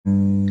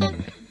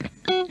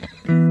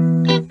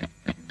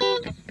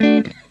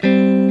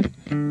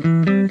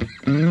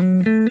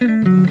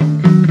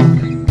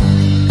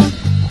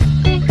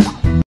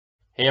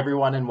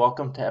and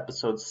welcome to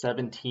episode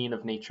 17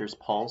 of Nature's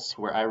Pulse,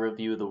 where I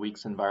review the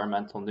week's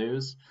environmental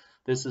news.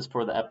 This is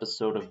for the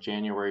episode of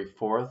January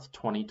 4th,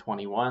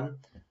 2021.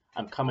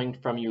 I'm coming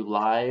from you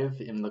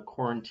live in the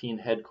quarantine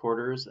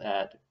headquarters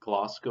at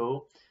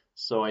Glasgow.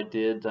 So I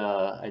did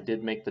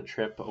make the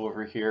trip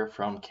over here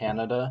from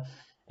Canada,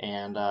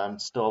 and I'm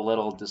still a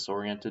little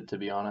disoriented, to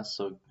be honest.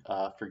 So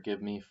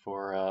forgive me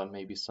for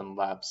maybe some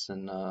lapse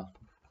in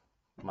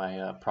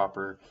my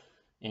proper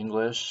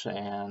English,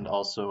 and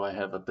also I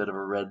have a bit of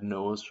a red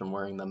nose from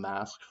wearing the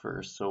mask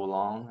for so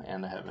long,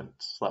 and I haven't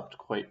slept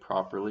quite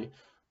properly.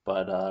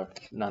 But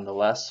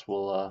nonetheless,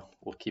 we'll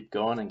keep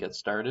going and get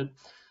started.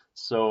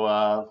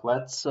 So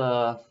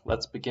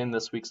let's begin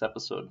this week's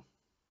episode.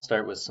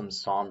 Start with some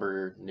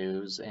somber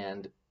news,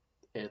 and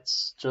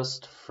it's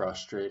just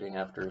frustrating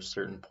after a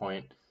certain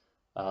point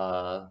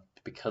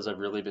because I've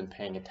really been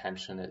paying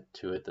attention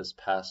to it this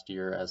past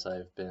year as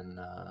I've been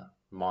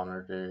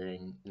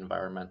monitoring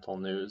environmental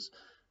news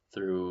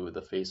through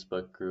the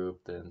Facebook group,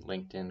 the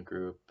LinkedIn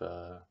group,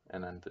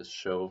 and then this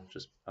show,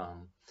 just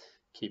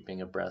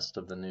keeping abreast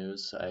of the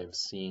news. I've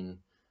seen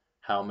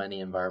how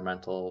many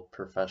environmental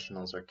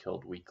professionals are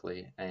killed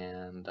weekly,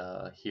 and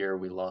here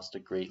we lost a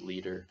great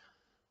leader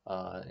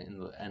in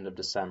the end of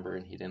December,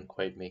 and he didn't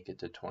quite make it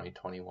to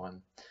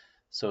 2021.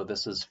 So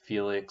this is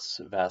Felix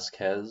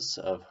Vasquez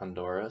of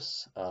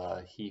Honduras.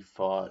 He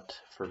fought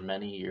for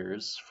many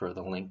years for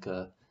the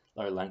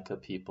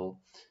Lenca people.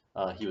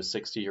 He was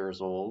 60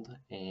 years old,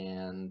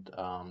 and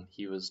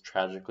he was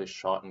tragically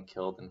shot and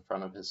killed in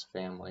front of his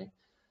family.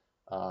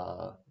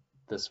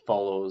 This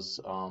follows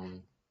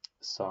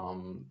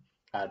some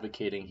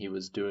advocating he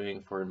was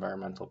doing for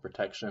environmental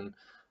protection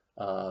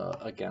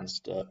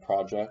against a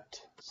project.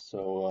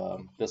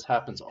 So this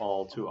happens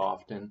all too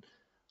often.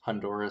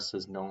 Honduras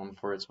is known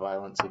for its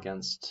violence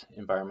against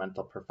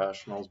environmental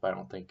professionals, but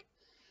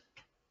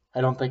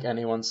I don't think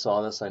anyone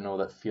saw this. I know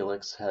that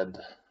Felix had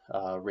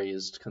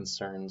raised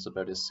concerns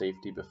about his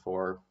safety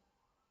before,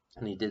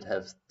 and he did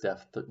have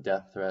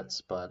death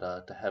threats,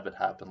 but to have it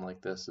happen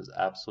like this is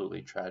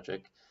absolutely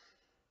tragic.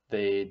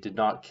 They did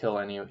not kill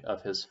any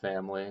of his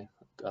family,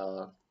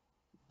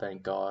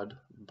 thank God,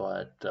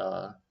 but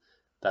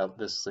that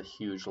this is a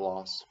huge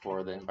loss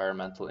for the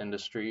environmental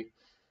industry,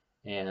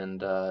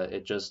 and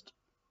it just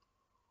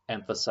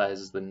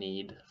emphasizes the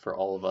need for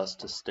all of us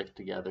to stick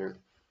together,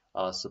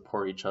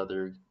 support each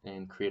other,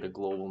 and create a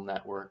global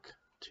network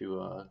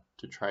to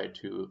try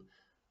to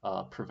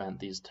prevent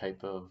these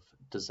type of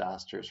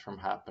disasters from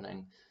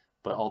happening.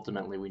 But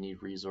ultimately, we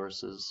need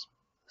resources.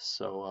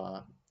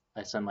 So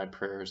I send my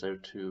prayers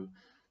out to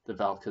the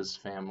Valkes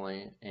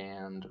family,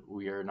 and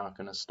we are not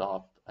going to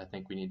stop. I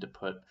think we need to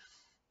put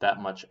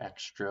that much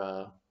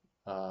extra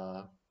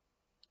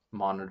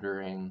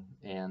monitoring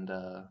and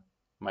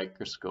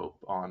microscope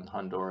on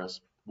Honduras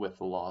with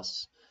the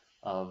loss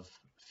of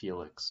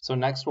Felix. So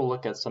next we'll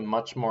look at some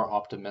much more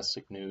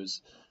optimistic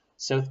news.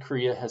 South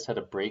Korea has had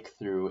a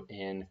breakthrough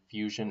in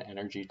fusion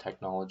energy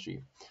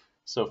technology.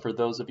 So for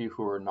those of you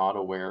who are not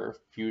aware,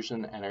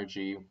 fusion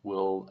energy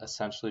will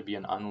essentially be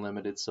an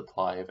unlimited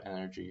supply of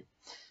energy.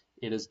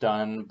 It is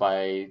done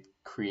by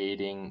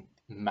creating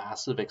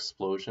massive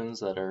explosions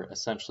that are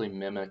essentially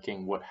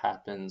mimicking what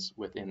happens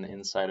within the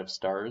inside of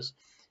stars,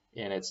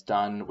 and it's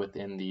done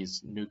within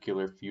these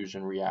nuclear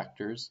fusion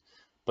reactors.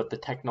 But the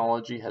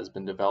technology has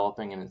been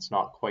developing and it's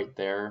not quite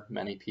there.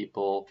 Many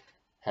people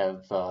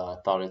have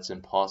thought it's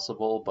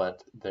impossible,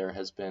 but there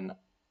has been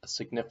a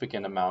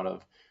significant amount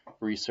of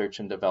research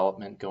and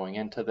development going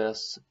into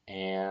this.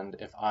 And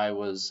if I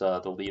was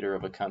the leader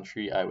of a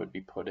country, I would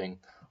be putting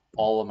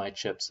all of my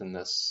chips in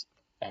this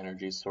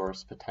energy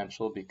source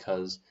potential,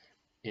 because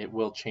it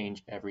will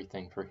change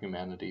everything for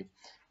humanity,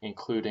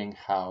 including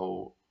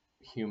how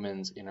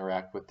humans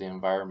interact with the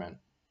environment.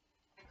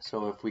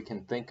 So if we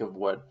can think of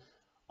what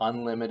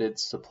unlimited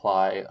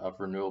supply of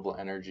renewable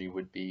energy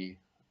would be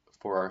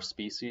for our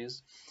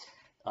species,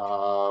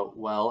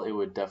 well, it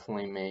would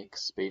definitely make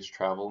space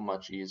travel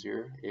much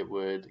easier. It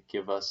would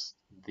give us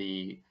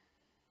the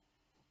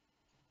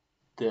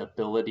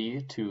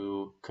ability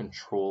to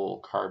control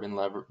carbon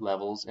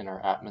levels in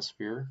our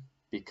atmosphere,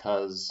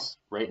 because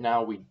right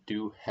now we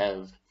do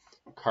have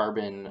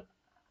carbon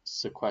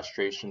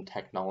sequestration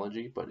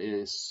technology, but it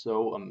is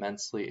so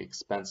immensely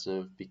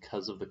expensive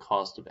because of the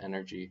cost of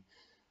energy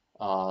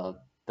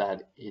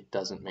that it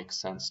doesn't make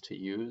sense to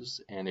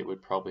use, and it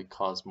would probably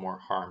cause more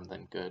harm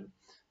than good.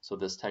 So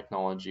this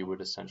technology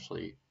would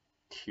essentially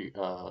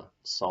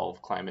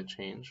solve climate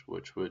change,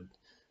 which would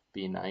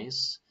be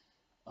nice.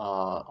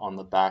 On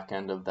the back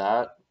end of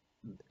that,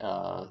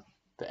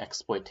 the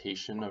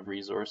exploitation of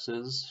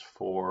resources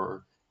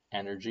for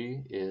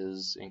energy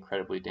is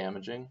incredibly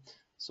damaging.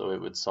 So it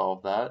would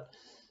solve that.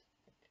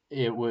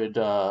 It would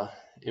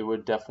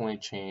definitely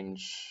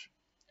change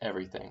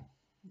everything.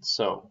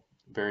 So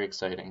very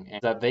exciting.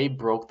 And that they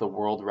broke the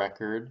world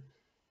record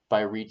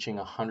by reaching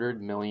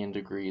 100 million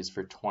degrees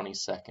for 20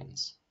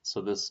 seconds. So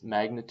this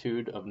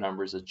magnitude of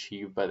numbers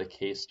achieved by the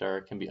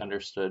K-star can be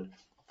understood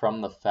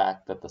from the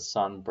fact that the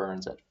sun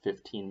burns at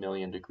 15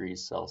 million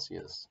degrees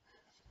Celsius.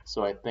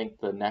 So I think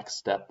the next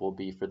step will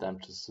be for them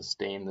to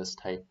sustain this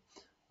type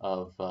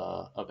of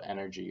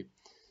energy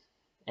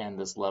and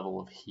this level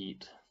of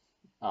heat.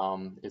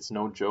 It's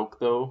no joke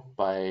though,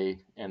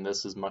 and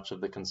this is much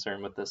of the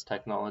concern with this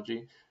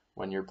technology,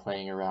 when you're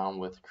playing around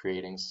with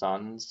creating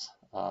suns,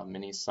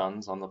 mini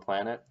suns on the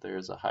planet,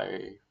 there's a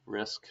high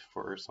risk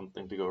for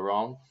something to go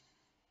wrong.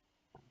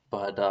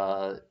 But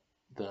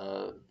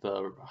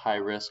the high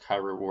risk, high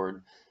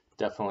reward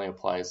definitely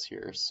applies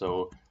here.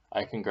 So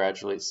I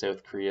congratulate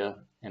South Korea,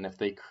 and if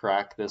they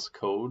crack this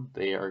code,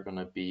 they are going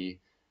to be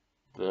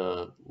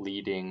the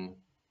leading,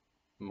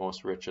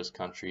 most richest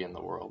country in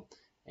the world,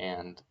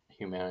 and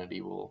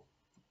humanity will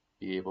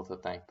be able to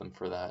thank them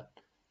for that.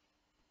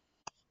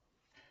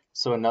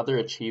 So another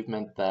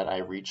achievement that I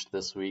reached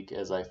this week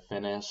is I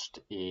finished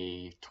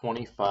a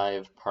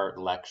 25-part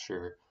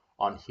lecture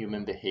on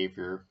human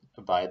behavior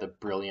by the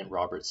brilliant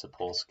Robert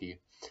Sapolsky.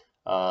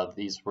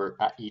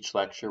 Each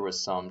lecture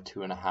was some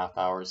 2.5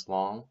 hours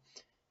long,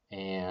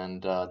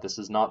 and this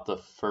is not the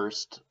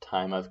first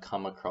time I've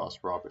come across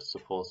Robert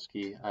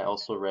Sapolsky. I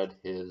also read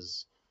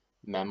his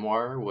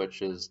memoir,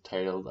 which is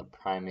titled A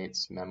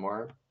Primate's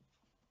Memoir,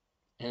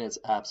 and it's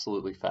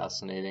absolutely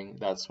fascinating.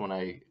 That's when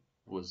I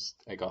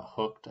got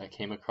hooked. I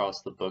came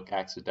across the book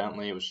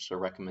accidentally. It was just a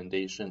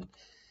recommendation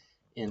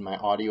in my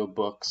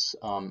audiobooks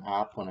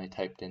app when I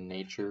typed in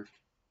nature.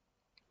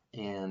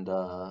 And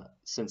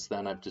since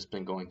then, I've just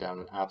been going down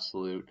an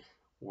absolute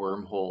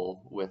wormhole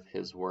with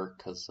his work,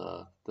 because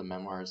the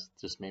memoirs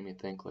just made me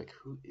think, like,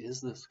 who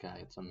is this guy?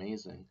 It's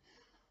amazing.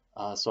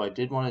 So I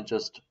did want to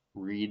just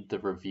read the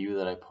review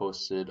that I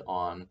posted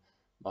on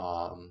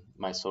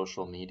my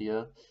social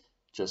media,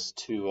 just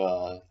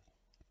to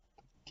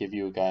give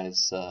you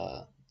guys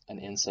an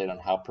insight on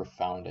how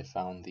profound I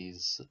found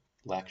these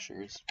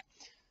lectures.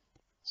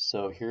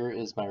 So here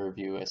is my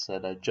review. I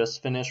said, I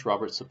just finished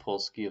Robert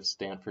Sapolsky of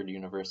Stanford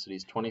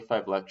University's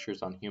 25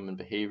 lectures on human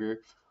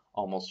behavior,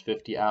 almost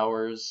 50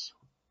 hours,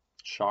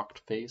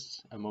 shocked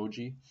face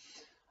emoji.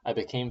 I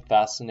became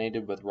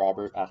fascinated with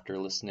Robert after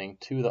listening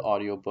to the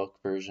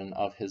audiobook version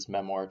of his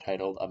memoir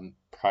titled A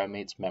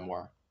Primate's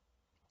Memoir.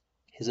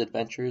 His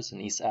adventures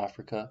in East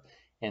Africa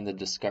and the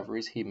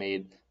discoveries he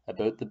made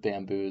about the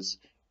bamboos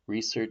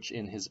research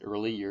in his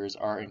early years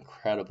are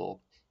incredible.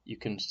 You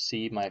can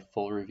see my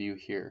full review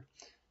here.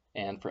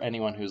 And for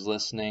anyone who's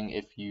listening,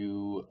 if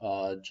you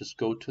just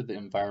go to the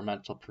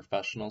Environmental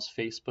Professionals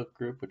Facebook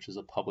group, which is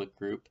a public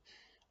group,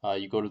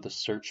 you go to the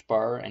search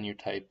bar and you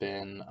type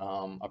in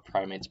A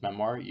Primate's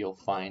Memoir, you'll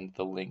find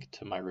the link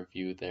to my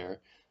review there.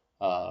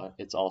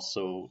 It's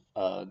also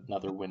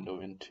another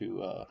window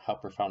into how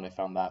profound I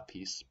found that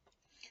piece.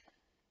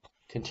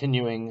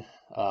 Continuing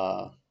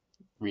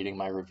reading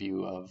my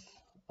review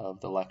of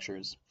the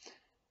lectures.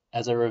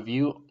 As I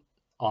review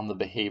on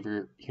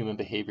the human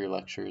behavior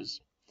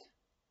lectures,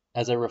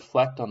 as I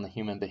reflect on the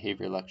human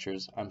behavior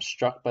lectures, I'm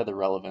struck by the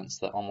relevance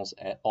that almost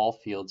all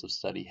fields of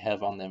study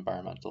have on the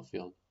environmental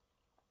field.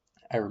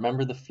 I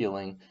remember the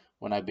feeling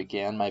when I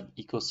began my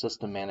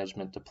ecosystem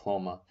management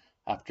diploma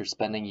after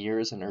spending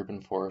years in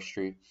urban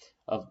forestry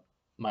of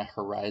my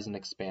horizon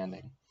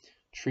expanding.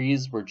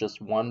 Trees were just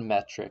one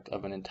metric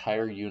of an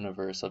entire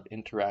universe of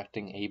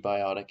interacting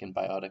abiotic and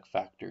biotic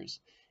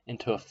factors. And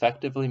to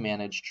effectively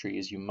manage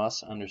trees, you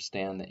must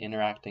understand the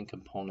interacting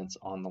components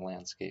on the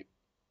landscape.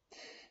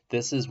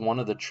 This is one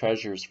of the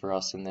treasures for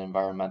us in the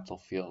environmental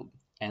field,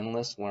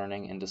 endless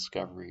learning and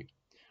discovery.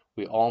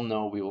 We all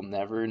know we will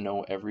never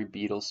know every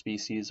beetle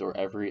species or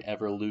every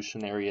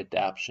evolutionary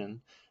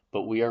adaptation,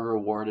 but we are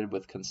rewarded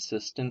with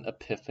consistent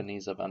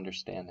epiphanies of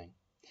understanding.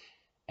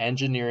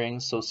 Engineering,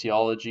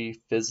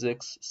 sociology,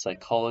 physics,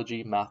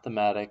 psychology,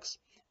 mathematics,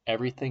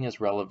 everything is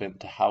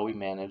relevant to how we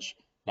manage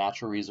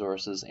natural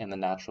resources and the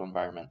natural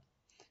environment.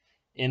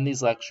 In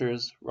these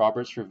lectures,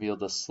 Roberts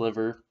revealed a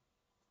sliver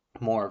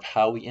more of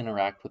how we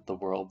interact with the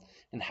world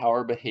and how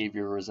our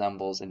behavior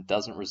resembles and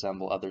doesn't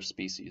resemble other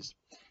species.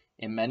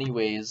 In many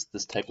ways,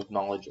 this type of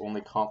knowledge only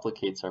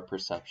complicates our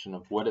perception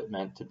of what it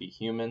meant to be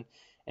human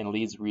and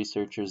leads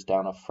researchers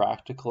down a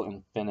fractal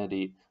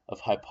infinity of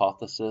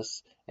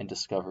hypotheses and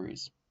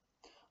discoveries.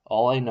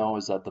 All I know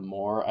is that the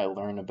more I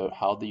learn about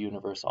how the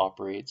universe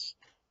operates,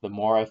 the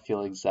more I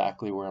feel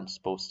exactly where I'm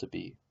supposed to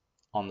be,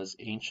 on this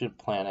ancient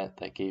planet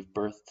that gave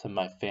birth to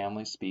my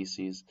family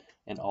species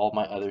and all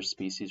my other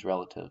species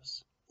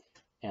relatives.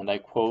 And I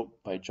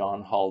quote by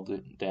John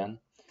Haldane,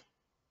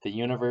 "The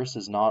universe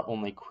is not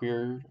only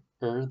queerer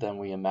than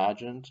we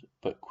imagined,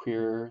 but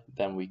queerer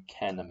than we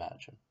can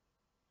imagine."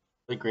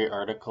 A great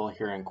article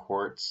here in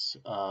Quartz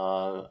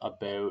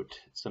about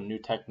some new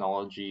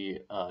technology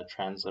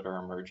trends that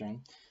are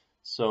emerging.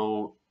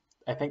 So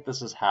I think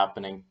this is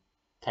happening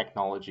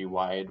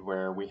technology-wide,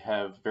 where we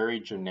have very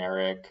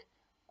generic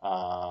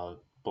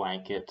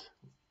blanket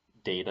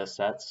data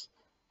sets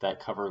that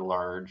cover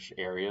large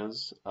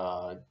areas,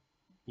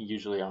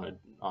 usually on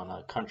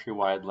a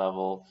countrywide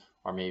level,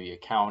 or maybe a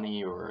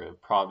county or a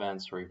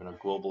province, or even a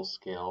global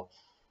scale.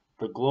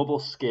 The global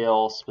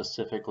scale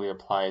specifically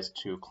applies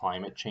to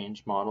climate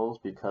change models,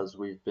 because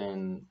we've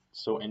been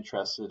so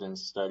interested in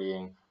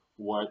studying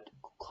what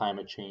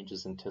climate change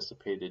is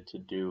anticipated to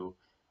do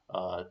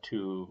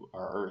to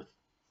our Earth.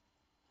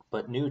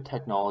 But new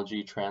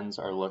technology trends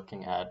are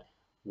looking at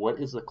what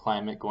is the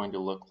climate going to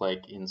look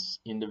like in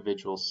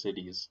individual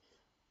cities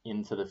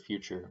into the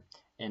future.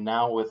 And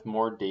now with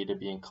more data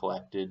being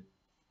collected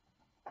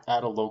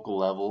at a local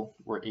level,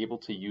 we're able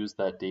to use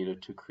that data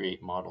to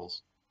create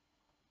models.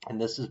 And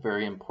this is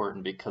very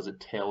important because it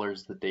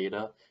tailors the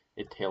data,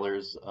 it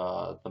tailors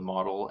the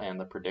model and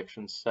the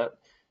prediction set,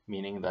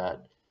 meaning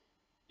that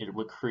it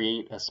would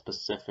create a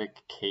specific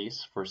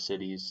case for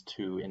cities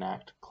to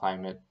enact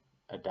climate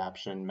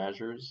adaptation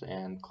measures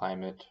and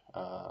climate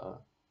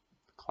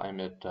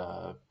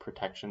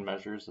protection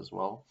measures as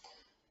well.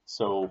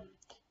 So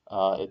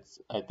I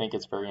think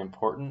it's very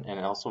important and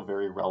also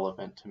very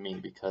relevant to me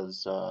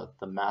because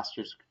the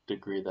master's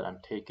degree that I'm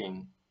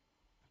taking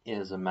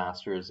is a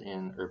master's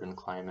in urban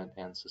climate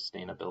and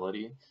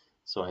sustainability.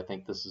 So I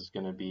think this is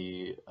going to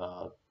be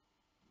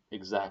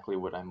exactly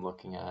what I'm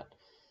looking at.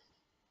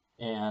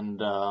 And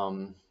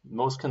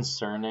most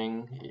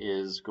concerning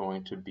is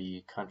going to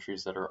be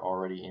countries that are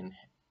already in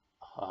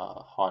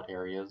hot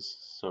areas.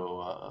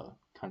 So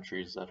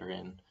countries that are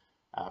in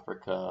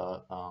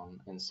Africa,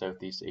 in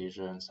Southeast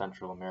Asia, and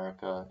Central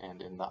America,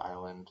 and in the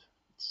island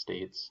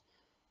states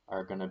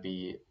are going to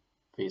be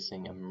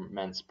facing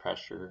immense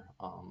pressure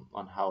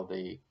on how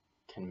they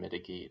can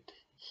mitigate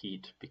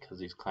heat, because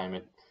these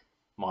climate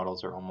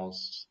models are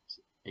almost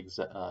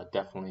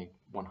definitely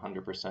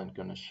 100%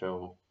 going to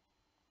show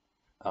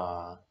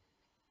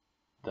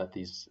that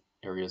these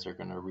areas are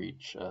going to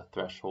reach a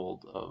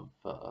threshold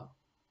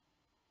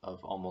of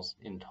almost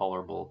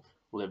intolerable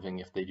living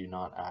if they do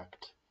not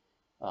act.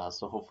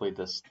 So hopefully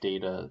this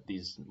data,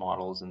 these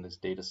models and these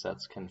data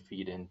sets can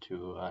feed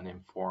into an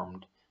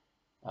informed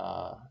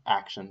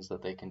actions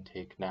that they can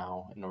take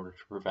now in order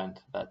to prevent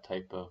that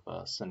type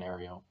of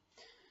scenario.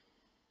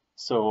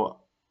 So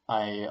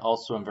I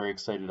also am very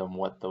excited on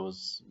what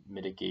those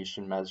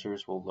mitigation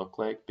measures will look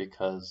like,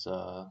 because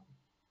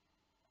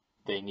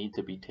they need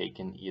to be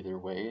taken either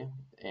way,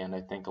 and I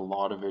think a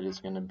lot of it is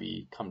going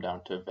to come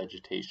down to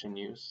vegetation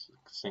use.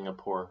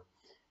 Singapore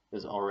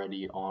is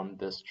already on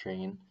this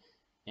train,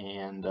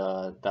 and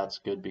that's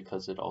good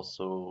because it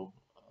also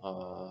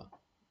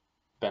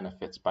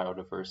benefits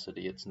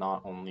biodiversity. It's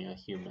not only a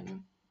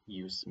human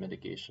use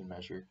mitigation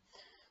measure.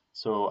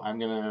 So I'm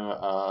going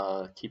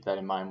to keep that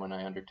in mind when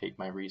I undertake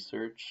my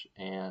research,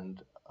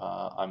 and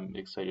I'm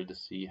excited to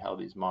see how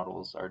these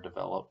models are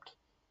developed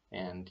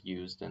and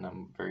used, and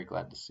I'm very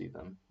glad to see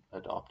them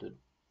adopted.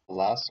 The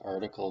last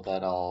article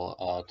that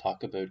I'll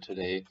talk about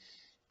today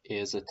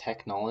is a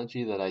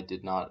technology that I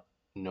did not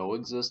know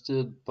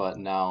existed, but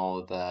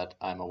now that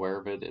I'm aware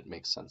of it, it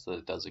makes sense that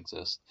it does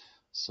exist.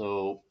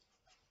 So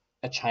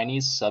a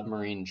Chinese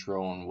submarine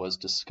drone was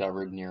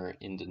discovered near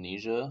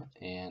Indonesia,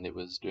 and it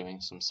was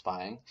doing some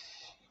spying.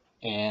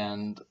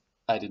 And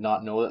I did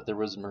not know that there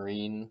was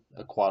marine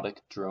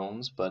aquatic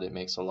drones, but it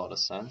makes a lot of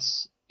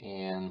sense.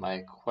 And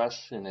my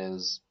question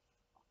is,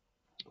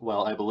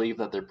 well, I believe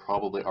that they're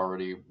probably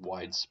already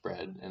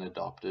widespread and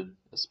adopted,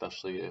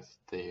 especially if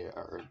they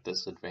are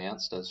this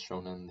advanced as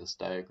shown in this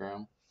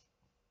diagram.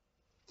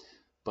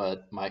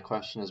 But my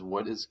question is,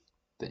 what is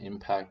the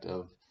impact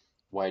of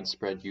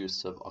widespread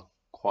use of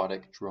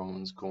aquatic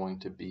drones going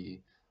to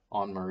be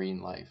on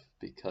marine life?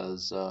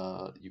 Because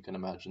you can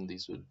imagine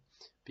these would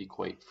be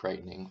quite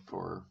frightening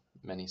for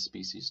many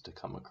species to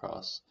come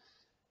across,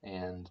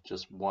 and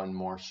just one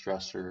more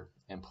stressor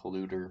and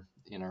polluter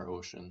in our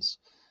oceans.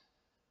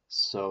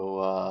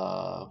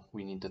 So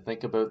we need to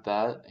think about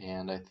that,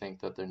 and I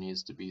think that there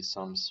needs to be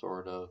some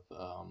sort of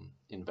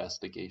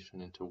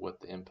investigation into what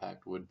the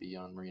impact would be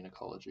on marine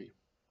ecology.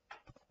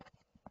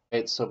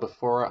 Right, so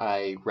before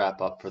I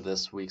wrap up for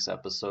this week's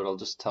episode, I'll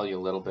just tell you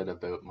a little bit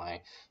about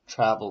my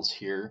travels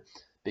here,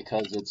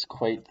 because it's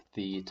quite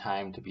the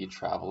time to be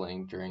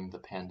traveling during the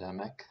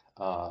pandemic.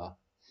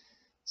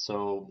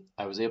 So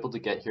I was able to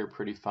get here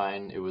pretty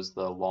fine. It was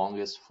the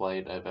longest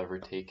flight I've ever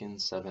taken,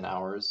 7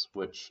 hours,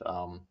 which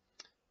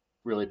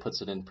really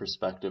puts it in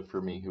perspective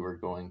for me, who are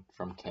going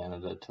from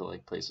Canada to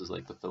like places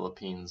like the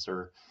Philippines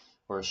or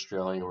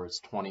Australia, where it's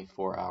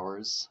 24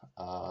 hours.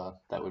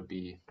 That would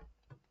be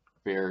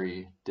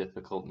very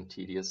difficult and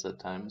tedious at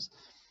times.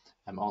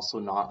 I'm also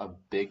not a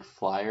big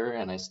flyer,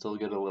 and I still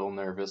get a little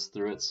nervous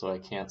through it, so I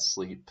can't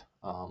sleep,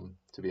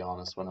 to be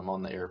honest, when I'm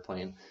on the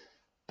airplane.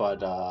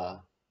 But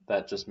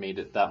that just made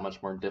it that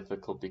much more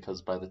difficult,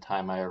 because by the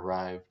time I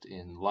arrived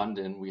in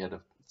London, we had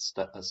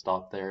a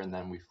stop there, and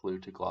then we flew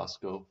to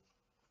Glasgow.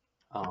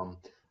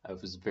 I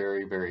was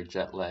very, very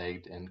jet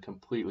lagged and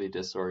completely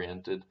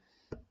disoriented.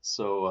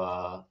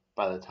 So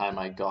by the time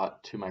I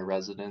got to my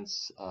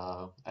residence,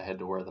 I had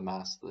to wear the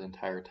mask the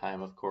entire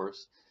time, of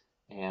course.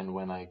 And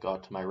when I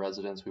got to my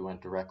residence, we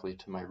went directly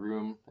to my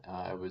room.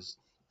 I was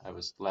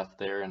left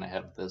there, and I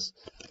have this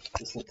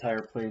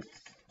entire place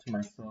to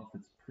myself.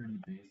 It's pretty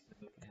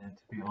basic, and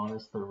to be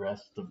honest, the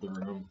rest of the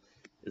room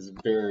is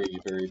very,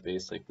 very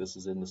basic. This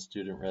is in the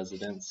student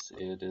residence.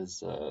 It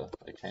is,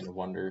 I kind of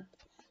wonder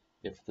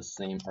if the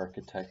same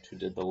architect who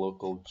did the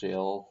local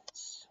jail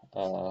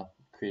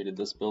created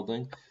this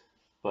building,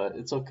 but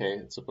it's okay.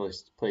 It's a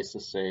place to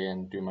stay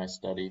and do my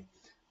study.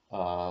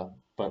 Uh,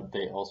 but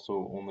they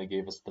also only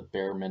gave us the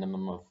bare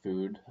minimum of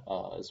food,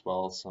 as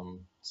well as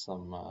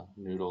some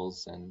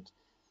noodles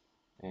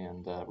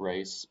and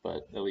rice.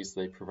 But at least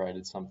they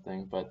provided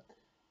something. But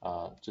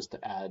just to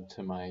add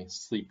to my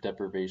sleep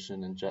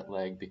deprivation and jet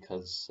lag,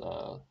 because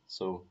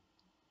so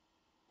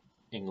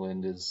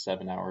England is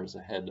 7 hours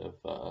ahead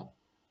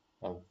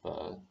of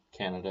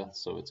Canada,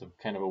 so it's a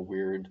kind of a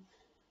weird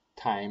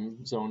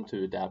time zone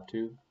to adapt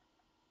to.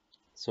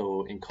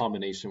 So in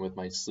combination with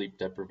my sleep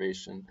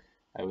deprivation,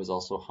 I was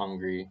also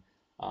hungry,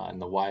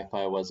 and the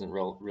Wi-Fi wasn't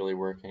really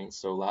working.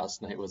 So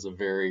last night was a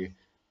very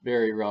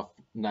rough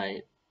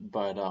night,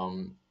 but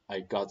I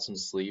got some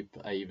sleep.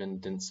 I even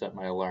didn't set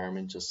my alarm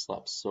and just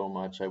slept so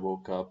much. I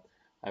woke up.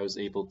 I was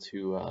able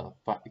to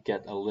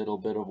get a little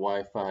bit of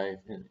Wi-Fi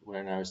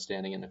when I was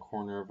standing in the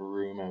corner of a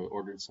room. I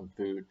ordered some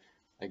food.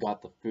 I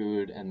got the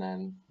food, and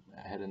then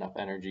I had enough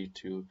energy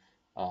to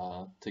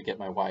get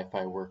my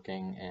Wi-Fi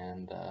working,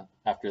 and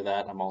after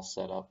that, I'm all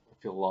set up. I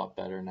feel a lot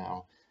better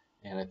now,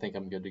 and I think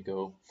I'm good to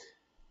go.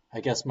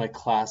 I guess my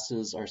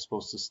classes are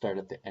supposed to start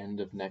at the end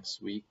of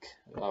next week.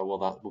 Well,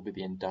 that will be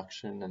the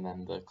induction, and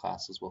then the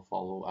classes will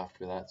follow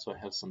after that. So I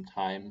have some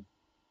time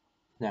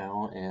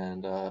now,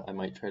 and I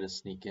might try to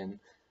sneak in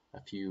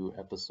a few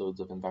episodes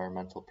of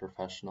Environmental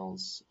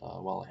Professionals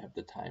while I have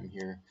the time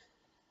here.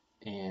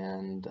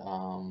 And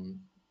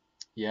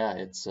yeah,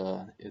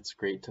 it's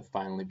great to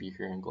finally be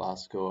here in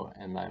Glasgow,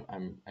 and I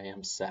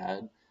am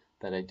sad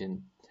that I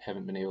didn't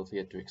haven't been able to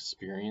get to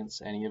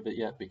experience any of it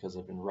yet because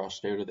I've been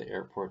rushed out of the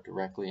airport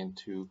directly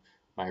into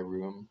my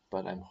room.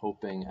 But I'm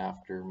hoping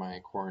after my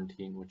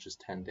quarantine, which is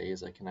 10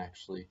 days, I can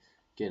actually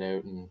get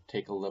out and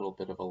take a little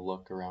bit of a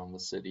look around the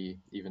city,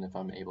 even if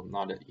I'm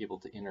not able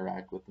to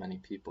interact with many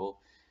people.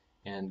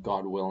 And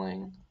God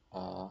willing,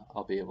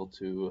 I'll be able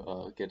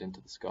to get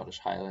into the Scottish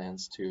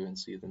Highlands too and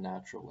see the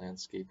natural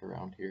landscape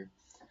around here.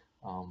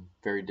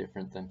 Very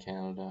different than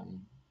Canada,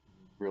 and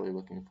really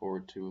looking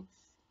forward to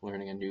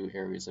learning a new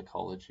area's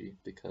ecology,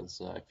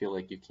 because I feel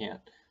like you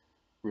can't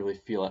really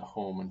feel at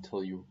home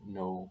until you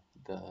know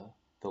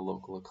the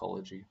local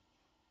ecology.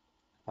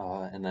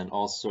 And then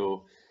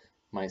also,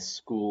 my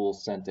school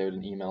sent out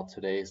an email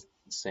today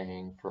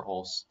saying for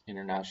all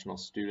international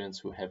students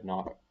who have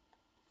not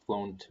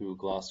flown to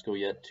Glasgow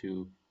yet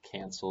to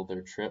cancel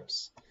their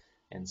trips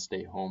and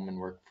stay home and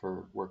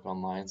work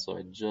online. So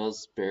I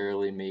just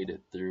barely made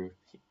it through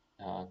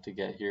to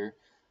get here.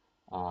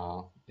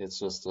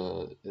 It's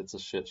a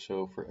shit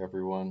show for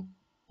everyone.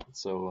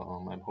 So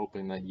I'm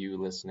hoping that you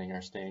listening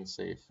are staying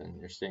safe and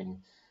you're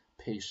staying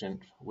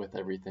patient with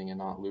everything and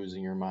not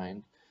losing your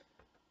mind.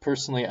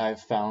 Personally,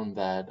 I've found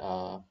that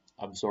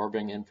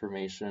absorbing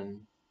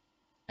information,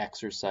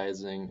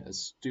 exercising a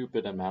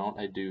stupid amount.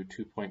 I do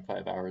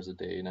 2.5 hours a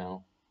day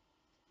now,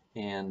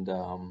 and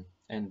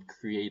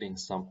creating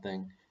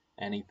something,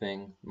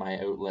 anything. My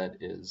outlet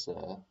is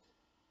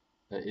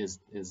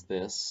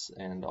this,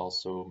 and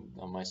also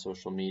on my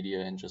social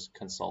media and just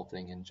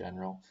consulting in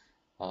general.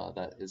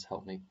 That has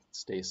helped me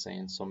stay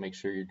sane. So make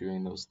sure you're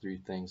doing those three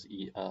things: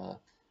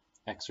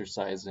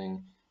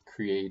 exercising,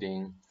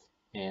 creating,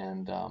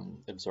 and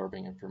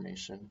absorbing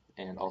information,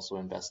 and also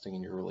investing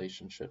in your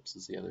relationships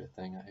is the other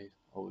thing. I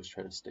always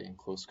try to stay in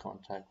close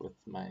contact with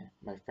my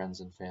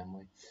friends and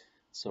family.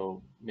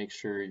 So make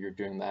sure you're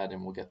doing that,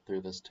 and we'll get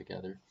through this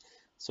together.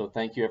 So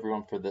thank you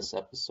everyone for this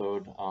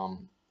episode.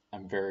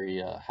 I'm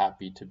very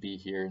happy to be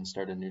here and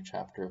start a new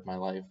chapter of my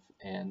life.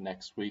 And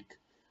next week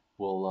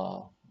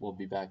we'll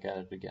be back at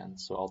it again.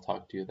 So I'll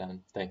talk to you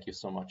then. Thank you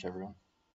so much, everyone.